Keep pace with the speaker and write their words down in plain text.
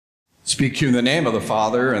Speak to you in the name of the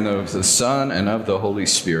Father, and of the Son, and of the Holy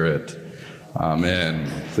Spirit.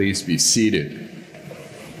 Amen. Please be seated.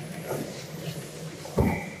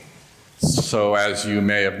 So as you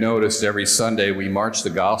may have noticed, every Sunday we march the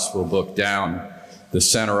gospel book down the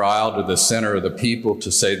center aisle to the center of the people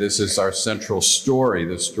to say this is our central story,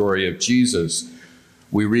 the story of Jesus.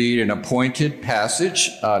 We read an appointed passage,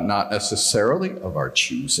 not necessarily of our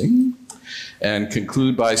choosing, and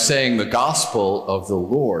conclude by saying the gospel of the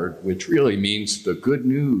Lord, which really means the good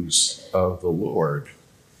news of the Lord.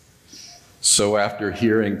 So after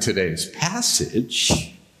hearing today's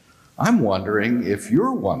passage, I'm wondering if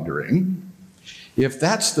you're wondering, if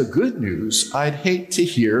that's the good news, I'd hate to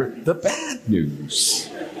hear the bad news.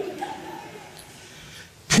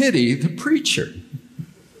 Pity the preacher.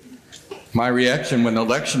 My reaction when the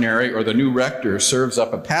lectionary or the new rector serves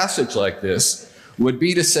up a passage like this would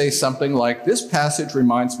be to say something like, this passage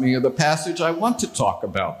reminds me of the passage I want to talk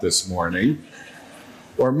about this morning.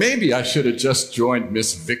 Or maybe I should have just joined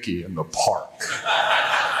Miss Vicky in the park.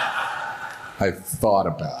 I thought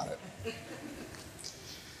about it.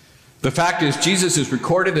 The fact is, Jesus is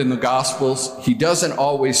recorded in the Gospels. He doesn't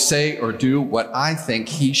always say or do what I think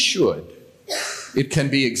he should. It can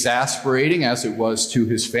be exasperating, as it was to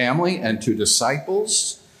his family and to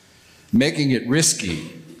disciples, making it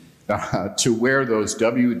risky to wear those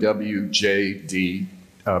WWJD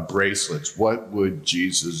bracelets. What would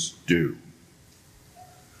Jesus do?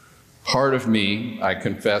 Part of me, I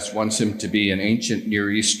confess, wants him to be an ancient Near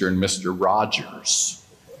Eastern Mr. Rogers.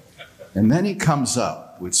 And then he comes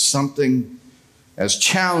up with something as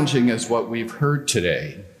challenging as what we've heard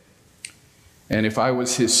today. And if I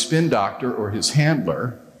was his spin doctor or his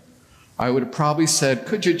handler, I would have probably said,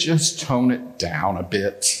 could you just tone it down a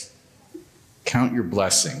bit? Count your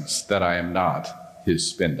blessings that I am not his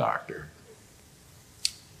spin doctor.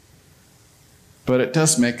 But it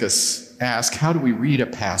does make us ask, how do we read a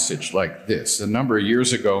passage like this? A number of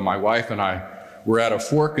years ago, my wife and I were at a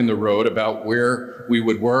fork in the road about where we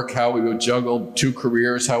would work, how we would juggle 2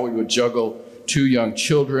 careers, how we would juggle 2 young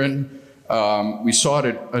children. We sought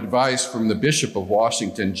advice from the Bishop of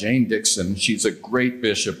Washington, Jane Dixon. She's a great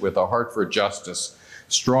bishop with a heart for justice,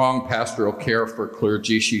 strong pastoral care for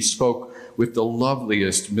clergy. She spoke with the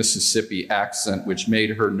loveliest Mississippi accent, which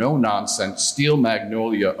made her no-nonsense steel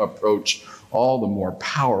magnolia approach all the more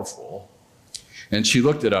powerful. And she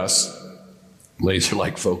looked at us,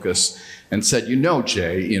 laser-like focus, and said, you know,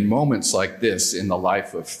 Jay, in moments like this in the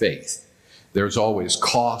life of faith, there's always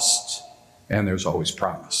cost and there's always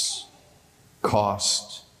promise.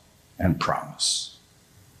 Cost and promise.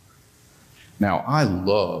 Now, I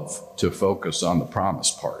love to focus on the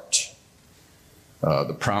promise part.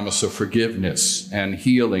 The promise of forgiveness and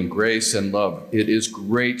healing, grace and love. It is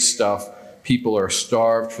great stuff. People are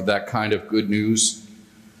starved for that kind of good news.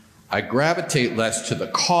 I gravitate less to the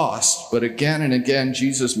cost, but again and again,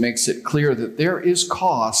 Jesus makes it clear that there is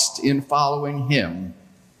cost in following him.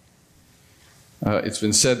 It's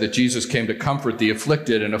been said that Jesus came to comfort the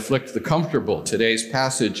afflicted and afflict the comfortable. Today's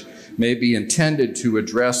passage may be intended to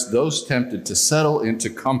address those tempted to settle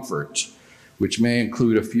into comfort, which may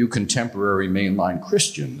include a few contemporary mainline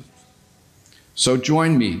Christians. So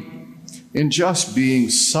join me in just being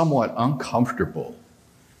somewhat uncomfortable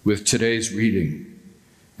with today's reading.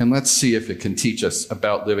 And let's see if it can teach us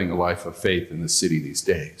about living a life of faith in the city these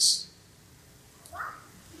days.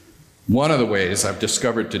 One of the ways I've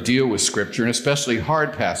discovered to deal with Scripture, and especially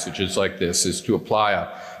hard passages like this, is to apply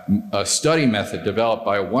a study method developed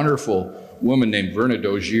by a wonderful woman named Verna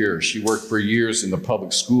Dozier. She worked for years in the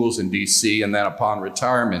public schools in D.C. and then upon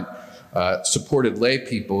retirement supported lay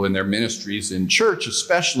people in their ministries in church,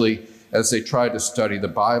 especially as they tried to study the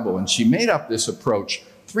Bible. And she made up this approach,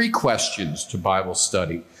 3 questions to Bible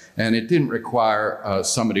study. And it didn't require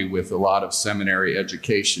somebody with a lot of seminary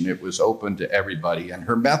education. It was open to everybody. And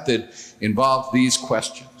her method involved these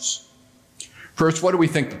questions. First, what do we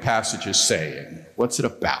think the passage is saying? What's it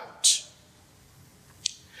about?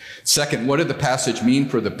 Second, what did the passage mean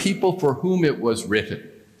for the people for whom it was written?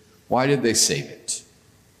 Why did they save it?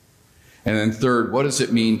 And then third, what does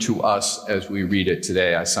it mean to us as we read it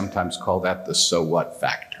today? I sometimes call that the so what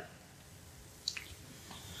factor.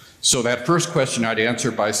 So that first question I'd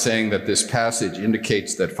answer by saying that this passage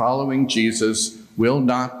indicates that following Jesus will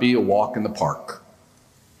not be a walk in the park,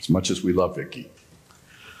 as much as we love Vicky.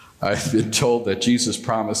 I've been told that Jesus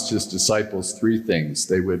promised his disciples 3 things.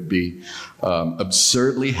 They would be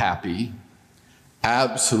absurdly happy,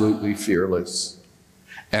 absolutely fearless,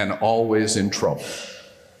 and always in trouble.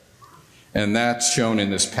 And that's shown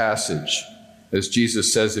in this passage. As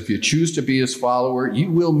Jesus says, if you choose to be his follower, you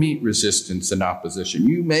will meet resistance and opposition.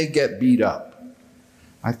 You may get beat up,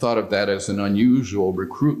 I thought of that as an unusual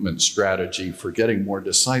recruitment strategy for getting more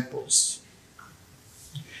disciples.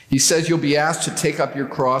 He says you'll be asked to take up your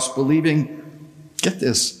cross believing, get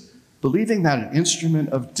this, believing that an instrument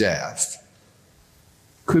of death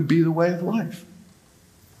could be the way of life.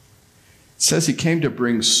 It says he came to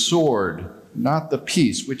bring sword, not the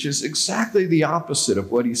peace, which is exactly the opposite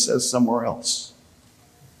of what he says somewhere else.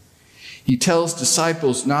 He tells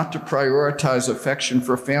disciples not to prioritize affection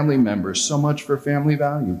for family members, so much for family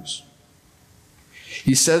values.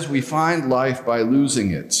 He says we find life by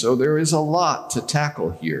losing it, so there is a lot to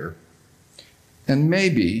tackle here. And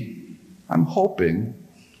maybe, I'm hoping,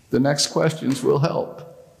 the next questions will help.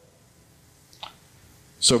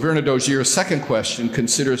 So Werner Dozier's second question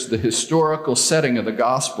considers the historical setting of the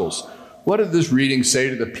Gospels. What did this reading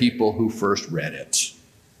say to the people who first read it?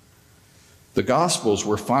 The Gospels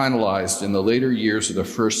were finalized in the later years of the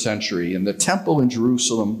first century, and the temple in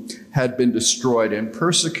Jerusalem had been destroyed, and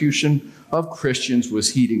persecution of Christians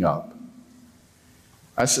was heating up.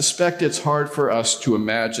 I suspect it's hard for us to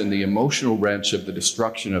imagine the emotional wrench of the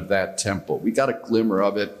destruction of that temple. We got a glimmer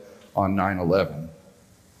of it on 9/11.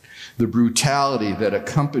 The brutality that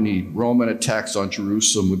accompanied Roman attacks on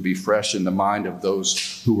Jerusalem would be fresh in the mind of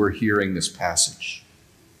those who were hearing this passage.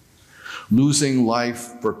 Losing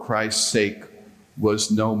life for Christ's sake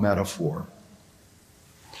was no metaphor.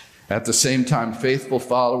 At the same time, faithful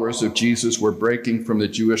followers of Jesus were breaking from the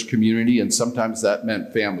Jewish community, and sometimes that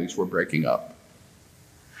meant families were breaking up.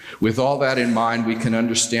 With all that in mind, we can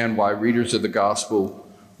understand why readers of the gospel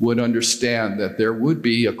would understand that there would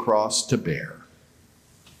be a cross to bear.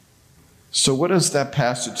 So what does that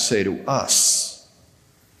passage say to us?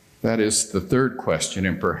 That is the third question,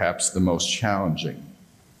 and perhaps the most challenging.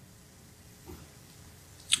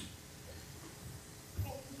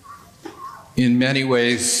 In many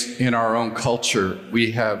ways, in our own culture,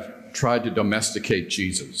 we have tried to domesticate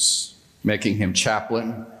Jesus, making him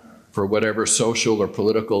chaplain for whatever social or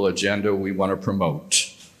political agenda we want to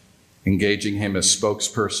promote, engaging him as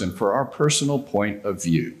spokesperson for our personal point of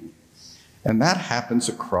view. And that happens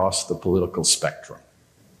across the political spectrum.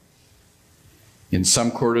 In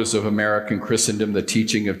some quarters of American Christendom, the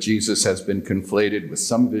teaching of Jesus has been conflated with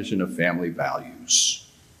some vision of family values.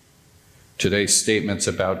 Today's statements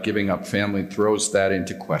about giving up family throws that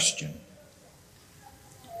into question.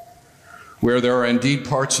 Where there are indeed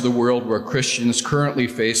parts of the world where Christians currently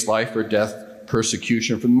face life or death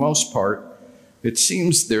persecution, for the most part, it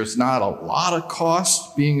seems there's not a lot of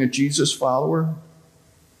cost being a Jesus follower.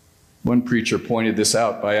 One preacher pointed this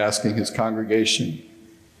out by asking his congregation,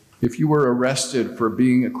 if you were arrested for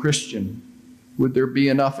being a Christian, would there be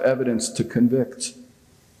enough evidence to convict?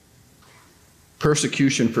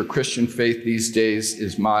 Persecution for Christian faith these days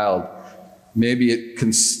is mild. Maybe it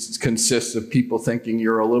consists of people thinking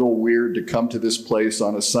you're a little weird to come to this place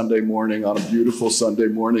on a Sunday morning, on a beautiful Sunday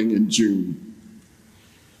morning in June.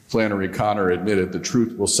 Flannery Connor admitted the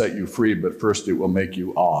truth will set you free, but first it will make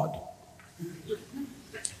you odd.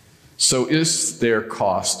 So is there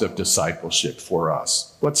cost of discipleship for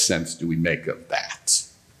us? What sense do we make of that?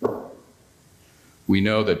 We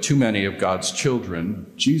know that too many of God's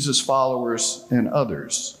children, Jesus followers and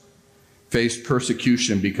others, face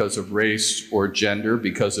persecution because of race or gender,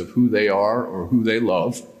 because of who they are or who they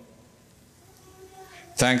love.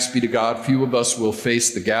 Thanks be to God, few of us will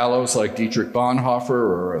face the gallows like Dietrich Bonhoeffer,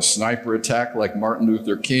 or a sniper attack like Martin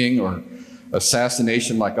Luther King, or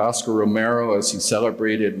assassination like Oscar Romero as he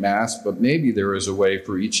celebrated Mass, but maybe there is a way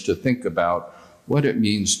for each to think about what it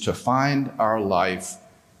means to find our life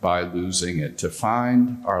by losing it, to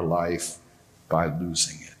find our life by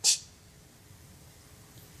losing it.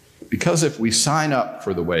 Because if we sign up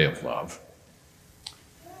for the way of love,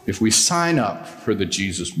 if we sign up for the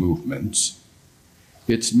Jesus movement,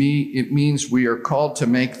 it means we are called to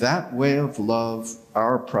make that way of love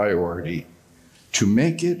our priority, to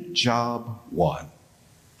make it job one,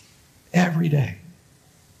 every day.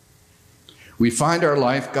 We find our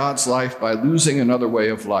life, God's life, by losing another way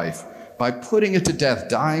of life, by putting it to death,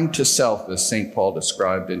 dying to self, as St. Paul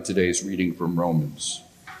described in today's reading from Romans.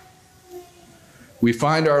 We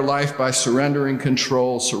find our life by surrendering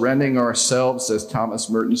control, surrendering ourselves, as Thomas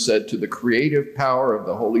Merton said, to the creative power of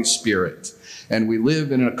the Holy Spirit. And we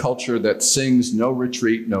live in a culture that sings no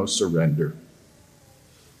retreat, no surrender.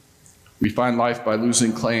 We find life by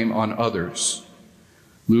losing claim on others,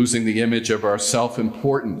 losing the image of our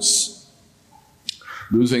self-importance,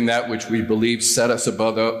 losing that which we believe set us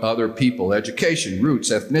above other people, education,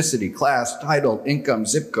 roots, ethnicity, class, title, income,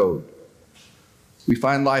 zip code. We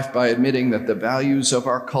find life by admitting that the values of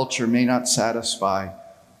our culture may not satisfy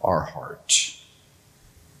our heart.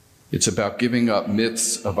 It's about giving up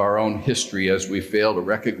myths of our own history as we fail to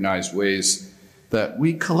recognize ways that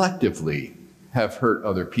we collectively have hurt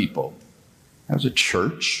other people, as a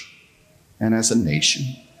church and as a nation.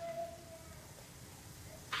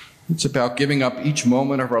 It's about giving up each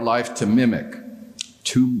moment of our life to mimic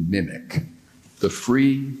the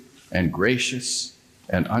free and gracious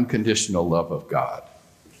and unconditional love of God.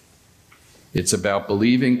 It's about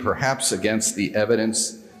believing, perhaps against the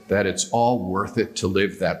evidence, that it's all worth it to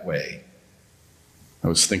live that way. I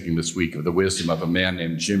was thinking this week of the wisdom of a man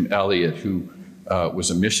named Jim Elliot, who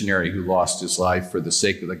was a missionary who lost his life for the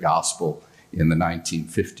sake of the gospel in the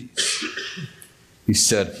 1950s. He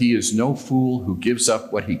said, "He is no fool who gives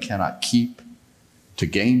up what he cannot keep to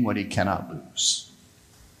gain what he cannot lose."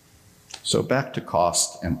 So back to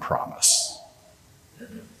cost and promise.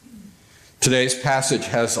 Today's passage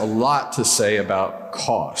has a lot to say about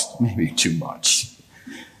cost, maybe too much.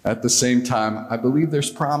 At the same time, I believe there's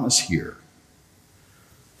promise here.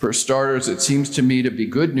 For starters, it seems to me to be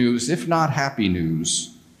good news, if not happy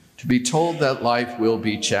news, to be told that life will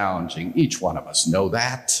be challenging. Each one of us know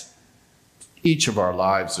that. Each of our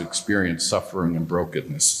lives experience suffering and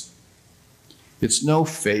brokenness. It's no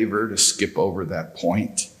favor to skip over that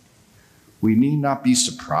point. We need not be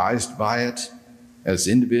surprised by it as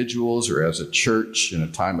individuals or as a church in a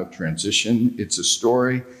time of transition. It's a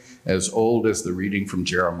story as old as the reading from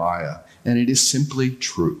Jeremiah, and it is simply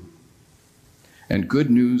true. And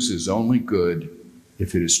good news is only good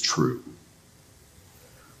if it is true.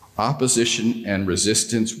 Opposition and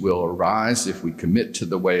resistance will arise if we commit to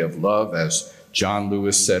the way of love. As John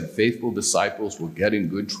Lewis said, faithful disciples will get in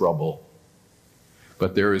good trouble.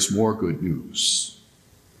 But there is more good news.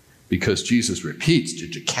 Because Jesus repeats,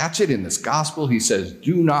 did you catch it in this gospel? He says,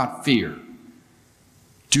 do not fear.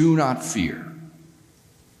 Do not fear.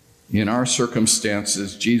 In our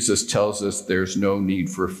circumstances, Jesus tells us there's no need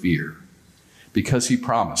for fear because he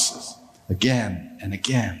promises again and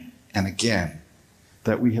again and again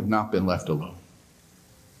that we have not been left alone.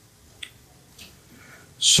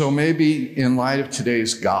 So maybe in light of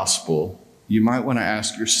today's gospel, you might want to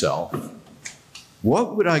ask yourself,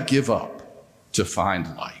 what would I give up to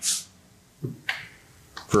find life?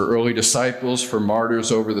 For early disciples, for martyrs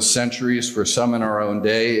over the centuries, for some in our own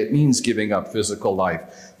day, it means giving up physical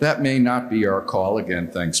life. That may not be our call, again,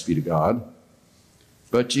 thanks be to God.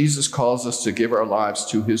 But Jesus calls us to give our lives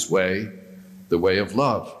to his way, the way of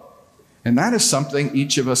love. And that is something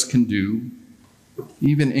each of us can do,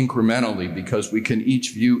 even incrementally, because we can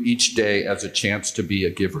each view each day as a chance to be a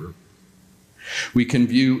giver. We can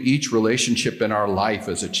view each relationship in our life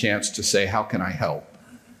as a chance to say, how can I help?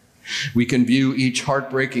 We can view each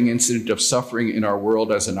heartbreaking incident of suffering in our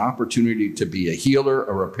world as an opportunity to be a healer,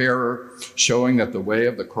 a repairer, showing that the way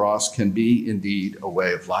of the cross can be indeed a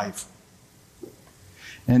way of life.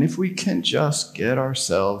 And if we can just get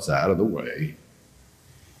ourselves out of the way,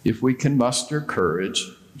 if we can muster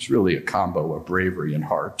courage, it's really a combo of bravery and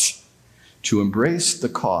heart, to embrace the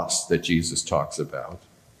cost that Jesus talks about,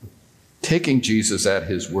 taking Jesus at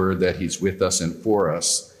his word that he's with us and for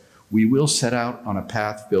us, we will set out on a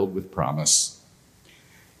path filled with promise,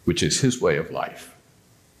 which is his way of life,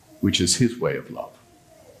 which is his way of love.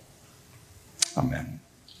 Amen.